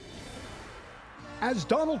As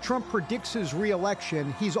Donald Trump predicts his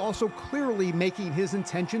re-election, he's also clearly making his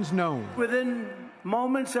intentions known. Within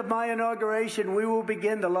moments of my inauguration, we will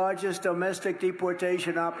begin the largest domestic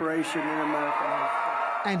deportation operation in American history.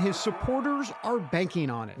 And his supporters are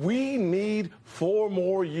banking on it. We need 4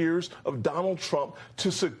 more years of Donald Trump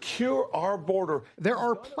to secure our border. There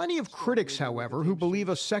are plenty of critics, however, who believe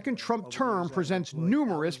a second Trump term presents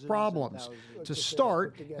numerous problems. To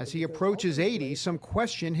start, as he approaches 80, some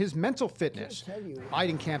question his mental fitness. The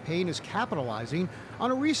Biden campaign is capitalizing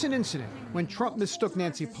on a recent incident when Trump mistook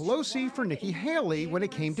Nancy Pelosi for Nikki Haley when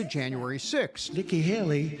it came to January 6th. Nikki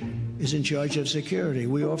Haley is in charge of security.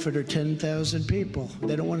 We offered her 10,000 people.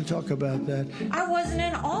 They don't want to talk about that. I wasn't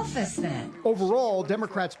in office then. Overall,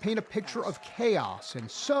 Democrats paint a picture of chaos,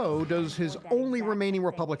 and so does his only remaining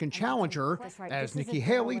Republican challenger, as Nikki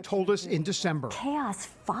Haley told us in December. Chaos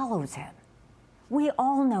follows him. We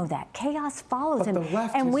all know that. Chaos follows him.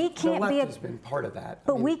 And we can't be has been part of that.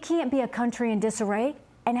 But we can't be a country in disarray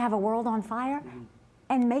and have a world on fire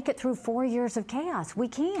and make it through 4 years of chaos. We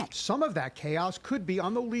can't. Some of that chaos could be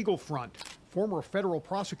on the legal front. Former federal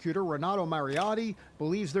prosecutor Renato Mariotti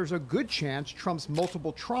believes there's a good chance Trump's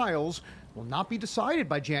multiple trials will not be decided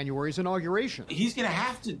by January's inauguration. He's going to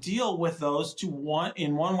have to deal with those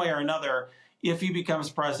in one way or another if he becomes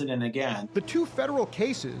president again. The 2 federal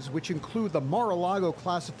cases, which include the Mar-a-Lago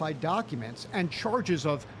classified documents and charges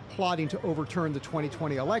of plotting to overturn the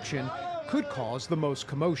 2020 election, could cause the most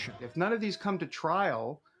commotion. If none of these come to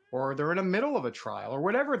trial, or they're in the middle of a trial, or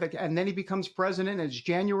whatever, and then he becomes president, and it's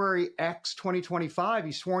January X 2025,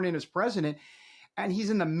 he's sworn in as president, and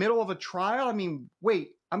he's in the middle of a trial? I mean,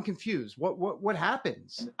 wait, I'm confused. What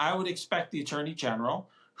happens? I would expect the Attorney General,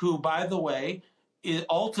 who, by the way,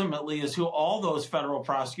 ultimately is who all those federal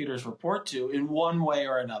prosecutors report to in one way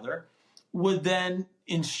or another, would then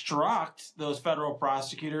instruct those federal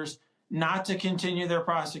prosecutors not to continue their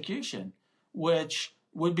prosecution, which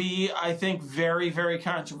would be, I think, very, very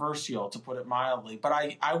controversial, to put it mildly. But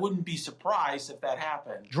I wouldn't be surprised if that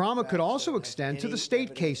happened. Drama could also extend to the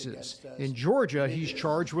state cases. In Georgia, he's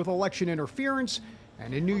charged with election interference,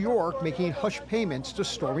 and in New York, making hush payments to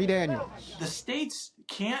Stormy Daniels. The states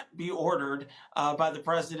can't be ordered by the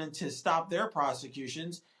president to stop their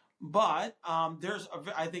prosecutions, but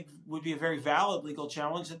I think would be a very valid legal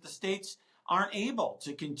challenge that the states aren't able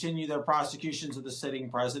to continue their prosecutions of the sitting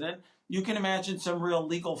president. You can imagine some real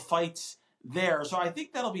legal fights there. So I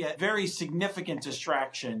think that'll be a very significant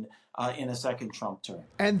distraction in a second Trump term.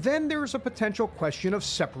 And then there's a potential question of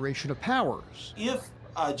separation of powers. If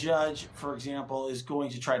a judge, for example, is going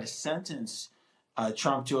to try to sentence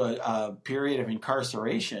Trump to a period of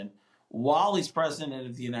incarceration while he's president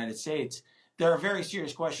of the United States, there are very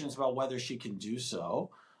serious questions about whether she can do so.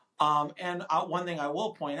 And one thing I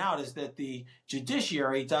will point out is that the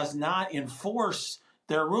judiciary does not enforce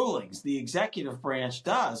their rulings. The executive branch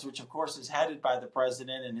does, which of course is headed by the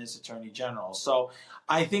president and his attorney general. So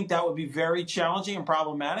I think that would be very challenging and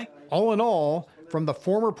problematic. All in all, from the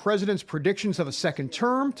former president's predictions of a second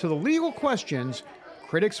term to the legal questions,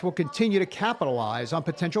 critics will continue to capitalize on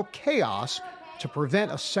potential chaos to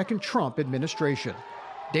prevent a second Trump administration.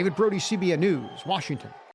 David Brody, CBN News, Washington.